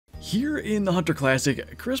Here in the Hunter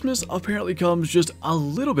Classic, Christmas apparently comes just a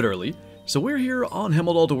little bit early, so we're here on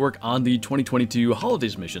Hemmeldal to work on the 2022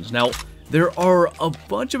 holidays missions. Now, there are a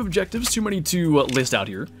bunch of objectives, too many to list out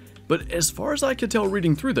here, but as far as I can tell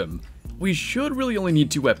reading through them, we should really only need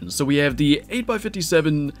 2 weapons. So we have the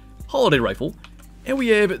 8x57 holiday rifle, and we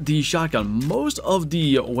have the shotgun. Most of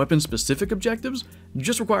the weapon-specific objectives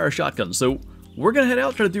just require a shotgun, so we're gonna head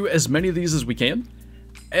out, try to do as many of these as we can,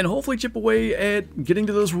 and hopefully chip away at getting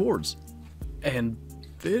to those rewards. And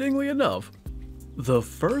fittingly enough, the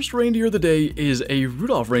first reindeer of the day is a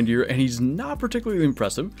Rudolph reindeer, and he's not particularly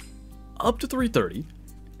impressive, up to 330,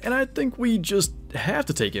 and I think we just have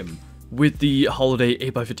to take him with the holiday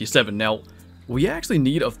 8x57. Now, we actually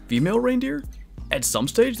need a female reindeer at some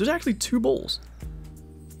stage. There's actually 2 bulls.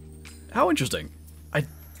 How interesting.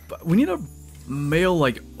 We need a male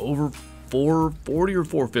like over 440 or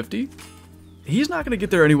 450. He's not going to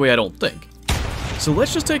get there anyway, I don't think. So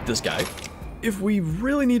let's just take this guy. If we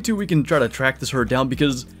really need to, we can try to track this herd down,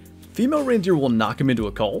 because female reindeer will knock him into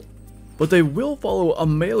a call, but they will follow a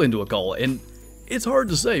male into a call, and it's hard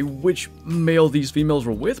to say which male these females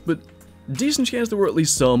were with, but decent chance there were at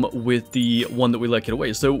least some with the one that we let get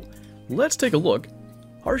away. So let's take a look.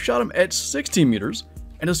 Heart shot him at 16 meters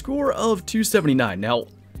and a score of 279. Now,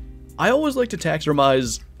 I always like to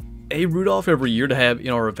taxidermize a Rudolph every year to have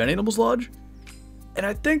in our event animals lodge, and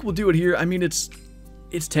I think we'll do it here. I mean, it's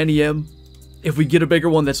 10 EM. If we get a bigger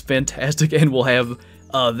one, that's fantastic, and we'll have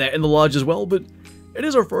that in the lodge as well, but it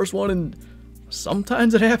is our first one, and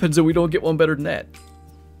sometimes it happens that we don't get one better than that.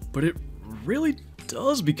 But it really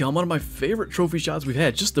does become one of my favorite trophy shots we've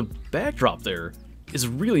had. Just the backdrop there is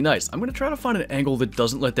really nice. I'm going to try to find an angle that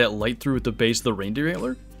doesn't let that light through at the base of the reindeer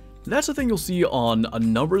antler. That's the thing you'll see on a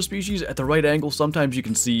number of species. At the right angle, sometimes you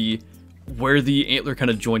can see where the antler kind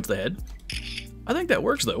of joins the head. I think that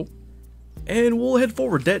works though. And we'll head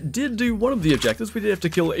forward. That did do one of the objectives. We did have to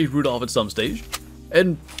kill a Rudolph at some stage.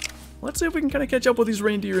 And let's see if we can kind of catch up with these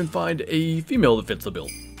reindeer and find a female that fits the bill.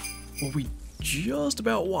 Well, we just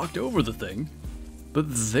about walked over the thing, but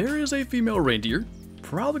there is a female reindeer,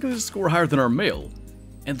 probably going to score higher than our male.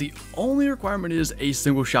 And the only requirement is a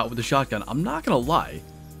single shot with the shotgun. I'm not going to lie.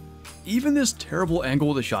 Even this terrible angle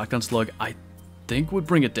with the shotgun slug, I think would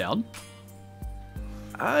bring it down.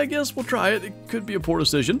 I guess we'll try it. It could be a poor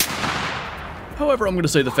decision. However, I'm going to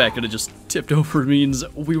say the fact that it just tipped over means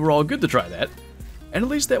we were all good to try that. And at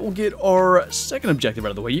least that will get our second objective out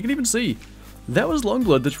of the way. You can even see, that was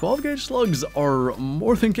Lungblood. The 12-gauge slugs are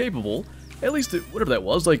more than capable, at least whatever that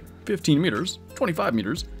was, like 15 meters, 25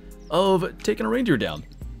 meters, of taking a reindeer down.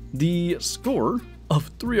 The score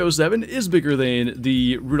of 307 is bigger than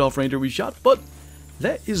the Rudolph reindeer we shot, but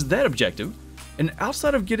that is that objective. And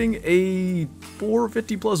outside of getting a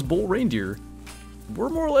 450 plus bull reindeer, we're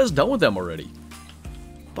more or less done with them already.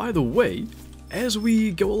 By the way, as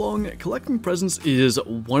we go along, collecting presents is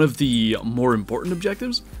one of the more important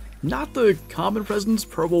objectives. Not the common presents,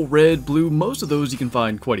 purple, red, blue, most of those you can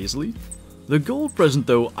find quite easily. The gold present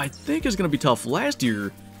though, I think is going to be tough. Last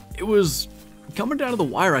year, it was coming down to the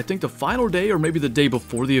wire. I think the final day, or maybe the day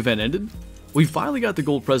before the event ended, we finally got the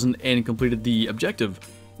gold present and completed the objective.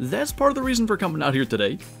 That's part of the reason for coming out here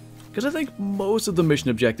today, because I think most of the mission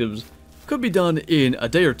objectives could be done in a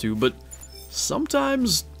day or two, but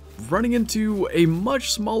sometimes running into a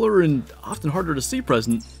much smaller and often harder to see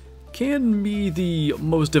present can be the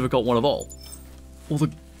most difficult one of all. Well,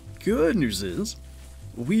 the good news is,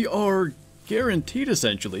 we are guaranteed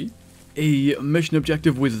essentially a mission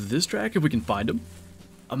objective with this track if we can find them.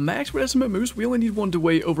 A max red estimate moose, we only need one to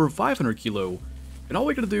weigh over 500 kilo, and all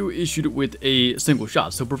we gotta do is shoot it with a single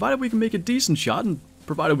shot. So provided we can make a decent shot, and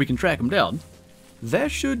provided we can track him down,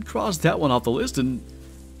 that should cross that one off the list, and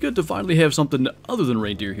good to finally have something other than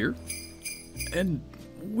reindeer here. And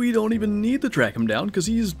we don't even need to track him down, because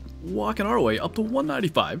he's walking our way up to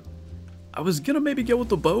 195. I was gonna maybe go with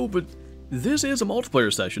the bow, but this is a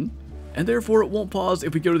multiplayer session, and therefore it won't pause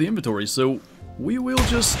if we go to the inventory, so we will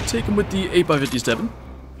just take him with the 8x57.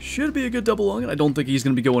 Should be a good double lung, and I don't think he's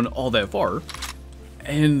gonna be going all that far.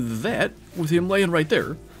 And that, with him laying right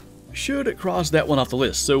there, should cross that one off the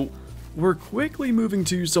list. So we're quickly moving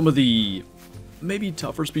to some of the maybe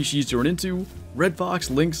tougher species to run into. Red fox,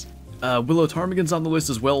 lynx, willow ptarmigan's on the list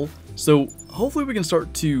as well. So hopefully we can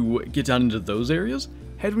start to get down into those areas.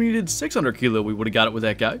 Had we needed 600 kilo, we would have got it with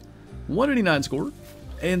that guy. 189 score,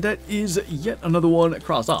 and that is yet another one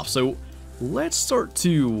crossed off. So let's start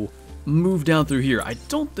to move down through here. I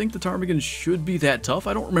don't think the ptarmigan should be that tough.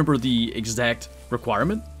 I don't remember the exact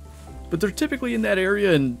requirement, but they're typically in that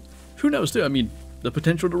area, and who knows too. I mean, the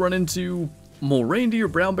potential to run into mole reindeer,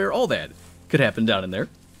 brown bear, all that could happen down in there.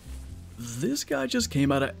 this guy just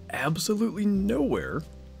came out of absolutely nowhere,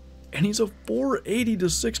 and he's a 480 to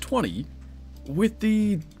 620 with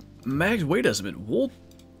the max weight estimate. We'll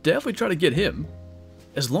definitely try to get him.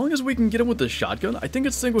 As long as we can get him with the shotgun, I think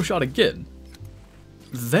it's single shot again.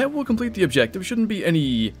 That will complete the objective. Shouldn't be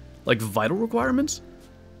any, like, vital requirements.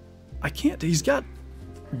 I can't, he's got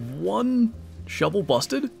one shovel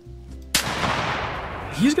busted.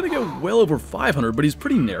 He's gonna go well over 500, but he's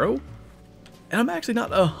pretty narrow. And I'm actually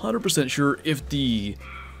not 100% sure if the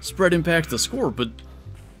spread impacts the score, but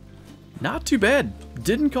not too bad.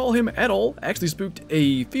 Didn't call him at all. Actually spooked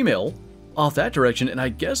a female off that direction, and I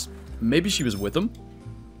guess maybe she was with him.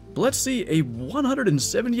 But let's see, a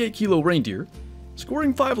 178 kilo reindeer,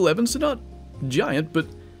 scoring 511, so not giant, but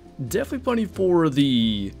definitely plenty for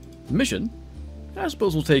the mission. I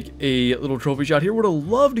suppose we'll take a little trophy shot here. Would have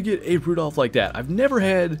loved to get a Rudolph like that. I've never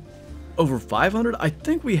had over 500. I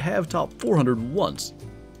think we have top 400 once.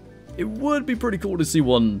 It would be pretty cool to see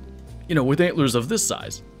one, you know, with antlers of this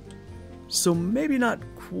size. So maybe not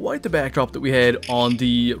quite the backdrop that we had on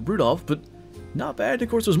the Rudolph, but not bad. Of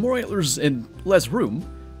course, there's more antlers and less room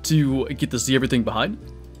to get to see everything behind.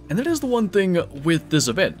 And that is the one thing with this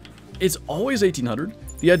event. It's always 1800.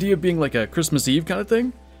 The idea of being like a Christmas Eve kind of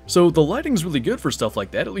thing. So the lighting's really good for stuff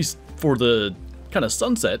like that, at least for the kind of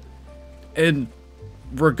sunset. And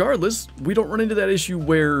regardless, we don't run into that issue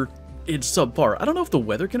where it's subpar. I don't know if the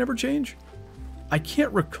weather can ever change. I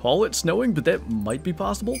can't recall it snowing, but that might be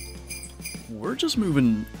possible. We're just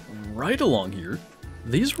moving right along here.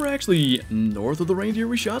 These were actually north of the reindeer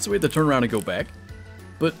we shot, so we had to turn around and go back.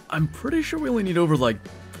 But I'm pretty sure we only need over like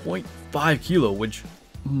 0.5 kilo, which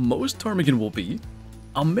most ptarmigan will be.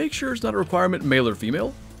 I'll make sure it's not a requirement male or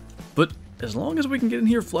female, but as long as we can get in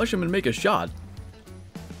here, flush them, and make a shot,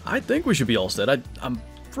 I think we should be all set. I'm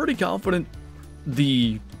pretty confident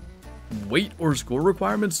the weight or score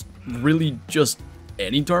requirements really just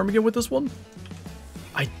any ptarmigan with this one.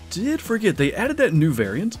 I did forget they added that new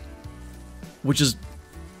variant, which is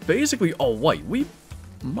basically all white. We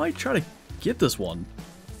might try to get this one.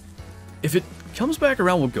 If it comes back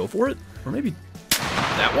around, we'll go for it. Or maybe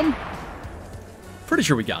that one? Pretty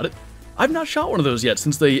sure we got it. I've not shot one of those yet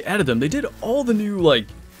since they added them. They did all the new, like,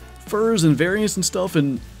 furs and variants and stuff,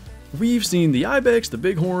 and we've seen the ibex, the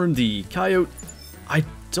bighorn, the coyote. I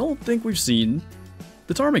don't think we've seen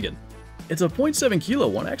the ptarmigan. It's a 0.7 kilo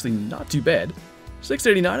one, actually not too bad.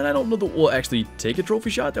 689, and I don't know that we'll actually take a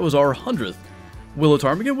trophy shot. That was our 100th willow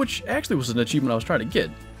ptarmigan, which actually was an achievement I was trying to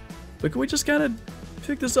get. But can we just kind of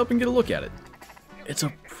pick this up and get a look at it? It's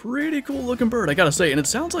a pretty cool looking bird, I gotta say, and it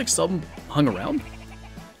sounds like some hung around.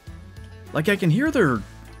 Like I can hear their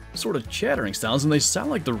sort of chattering sounds, and they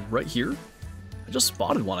sound like they're right here. I just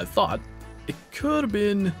spotted one, I thought. It could have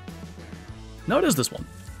been... No, it is this one.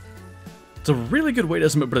 It's a really good weight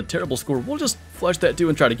estimate, but a terrible score. We'll just flush that too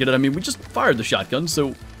and try to get it. I mean, we just fired the shotgun,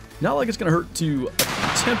 so not like it's going to hurt to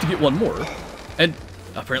attempt to get one more. And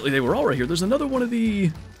apparently they were all right here. There's another one of the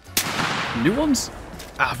new ones.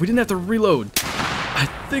 Ah, we didn't have to reload. I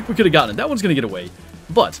think we could have gotten it. That one's going to get away.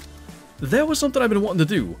 But that was something I've been wanting to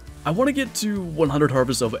do. I want to get to 100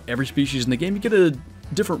 harvests of every species in the game. You get a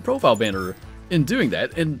different profile banner in doing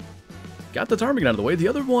that, and got the ptarmigan out of the way. The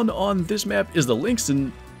other one on this map is the lynx,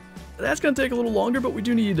 and that's going to take a little longer, but we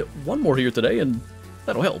do need one more here today, and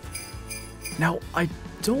that'll help. Now, I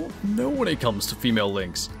don't know when it comes to female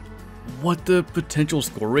lynx what the potential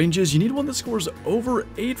score range is. You need one that scores over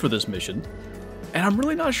 8 for this mission, and I'm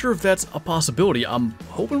really not sure if that's a possibility. I'm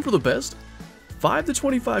hoping for the best. 5 to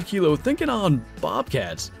 25 kilo, thinking on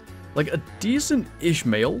bobcats. Like a decent-ish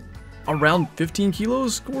male, around 15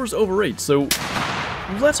 kilos, scores over 8, so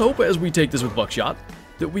let's hope as we take this with buckshot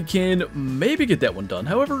that we can maybe get that one done.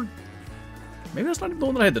 However, maybe that's not even the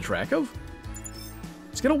one that I had the track of.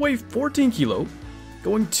 It's going to weigh 14 kilo,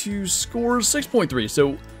 going to score 6.3,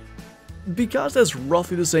 so because that's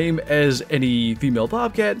roughly the same as any female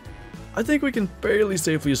bobcat, I think we can fairly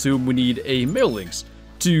safely assume we need a male lynx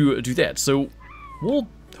to do that. So we'll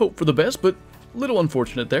hope for the best, but a little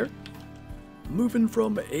unfortunate there. Moving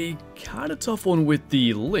from a kind of tough one with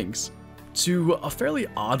the lynx to a fairly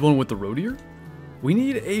odd one with the roe deer. We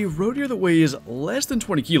need a roe deer that weighs less than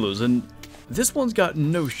 20 kilos, and this one's got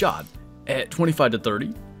no shot at 25 to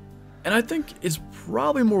 30. And I think it's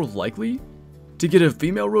probably more likely to get a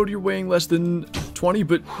female roe deer weighing less than 20,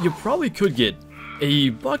 but you probably could get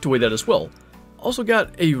a buck to weigh that as well. Also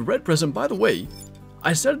got a red present, by the way.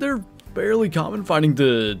 I said they're fairly common, finding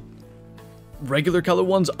the regular color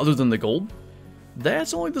ones other than the gold.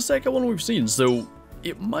 That's only the second one we've seen, so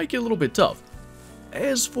it might get a little bit tough.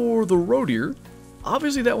 As for the roe deer,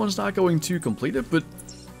 obviously that one's not going to complete it, but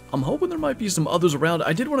I'm hoping there might be some others around.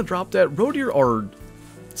 I did want to drop that. Roe deer are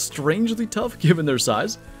strangely tough given their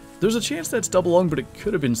size. There's a chance that's double lung, but it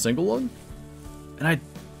could have been single lung. And I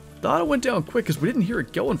thought it went down quick because we didn't hear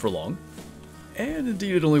it going for long. And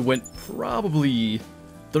indeed, it only went probably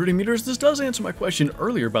 30 meters. This does answer my question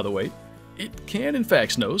earlier, by the way. It can, in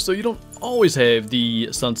fact, snow, so you don't always have the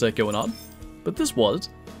sunset going on. But this was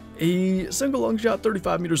a single lung shot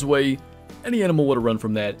 35 meters away. Any animal would have run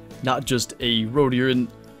from that, not just a roe deer, and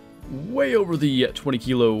way over the 20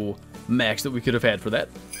 kilo max that we could have had for that.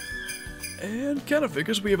 And kind of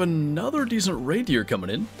figures we have another decent reindeer coming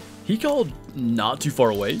in. He called not too far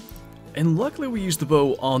away, and luckily we used the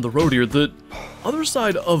bow on the roe deer. The other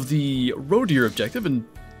side of the roe deer objective, and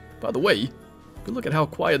by the way, good look at how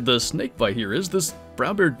quiet the snake bite here is. This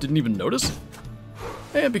brown bear didn't even notice.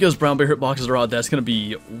 And because brown bear hitboxes are odd, that's going to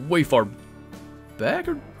be way far back,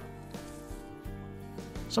 or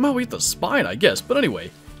somehow we hit the spine, I guess. But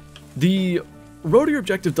anyway, the roe deer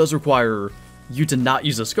objective does require you to not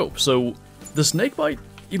use a scope, so the snake bite,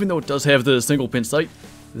 even though it does have the single pin sight,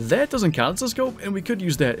 that doesn't count as a scope, and we could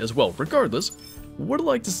use that as well. Regardless, would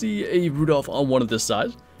like to see a Rudolph on one of this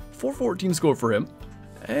size. 414 score for him,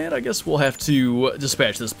 and I guess we'll have to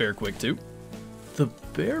dispatch this bear quick too. The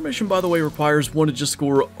bear mission, by the way, requires one to just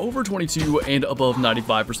score over 22 and above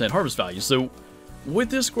 95% harvest value, so with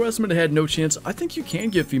this score estimate, it had no chance. I think you can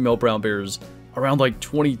get female brown bears around like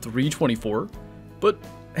 23, 24, but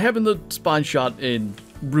having the spine shot and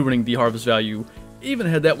ruining the harvest value, even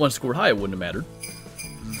had that one scored high, it wouldn't have mattered.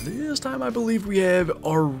 This time I believe we have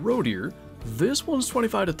our roe deer. This one's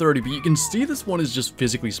 25 to 30, but you can see this one is just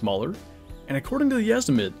physically smaller, and according to the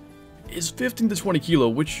estimate, is 15 to 20 kilo,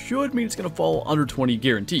 which should mean it's going to fall under 20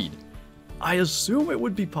 guaranteed. I assume it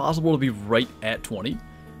would be possible to be right at 20,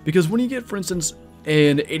 because when you get, for instance,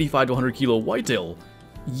 an 85 to 100 kilo whitetail,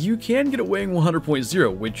 you can get it weighing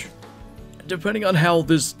 100.0, which, depending on how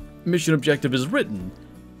this mission objective is written,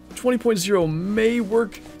 20.0 may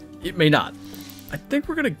work, it may not. I think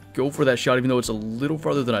we're going to go for that shot, even though it's a little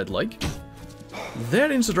farther than I'd like.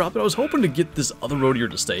 That insta-drop, but I was hoping to get this other roe deer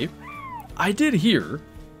to stay. I did hear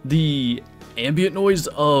the ambient noise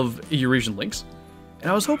of a Eurasian lynx,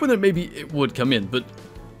 and I was hoping that maybe it would come in, but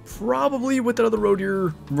probably with that other roe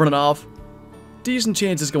deer running off, decent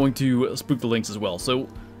chance it's going to spook the lynx as well. So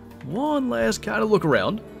one last kind of look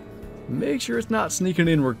around, make sure it's not sneaking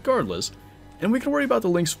in regardless, and we can worry about the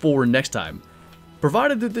lynx for next time.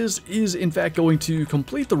 Provided that this is in fact going to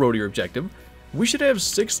complete the roe deer objective, we should have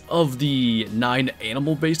 6 of the 9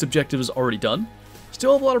 animal-based objectives already done.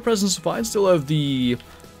 Still have a lot of presents to find, still have the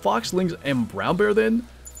fox, lynx, and brown bear then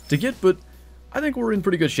to get, but I think we're in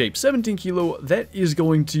pretty good shape. 17 kilo, that is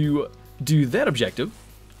going to do that objective.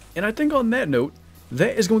 And I think on that note,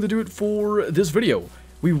 that is going to do it for this video.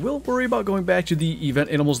 We will worry about going back to the Event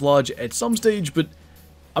Animals Lodge at some stage, but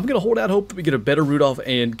I'm going to hold out hope that we get a better Rudolph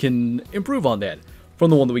and can improve on that from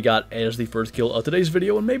the one that we got as the first kill of today's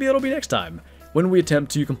video, and maybe that'll be next time when we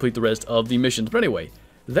attempt to complete the rest of the missions. But anyway,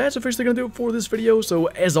 that's officially going to do it for this video, so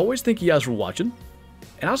as always, thank you guys for watching,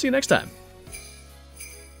 and I'll see you next time.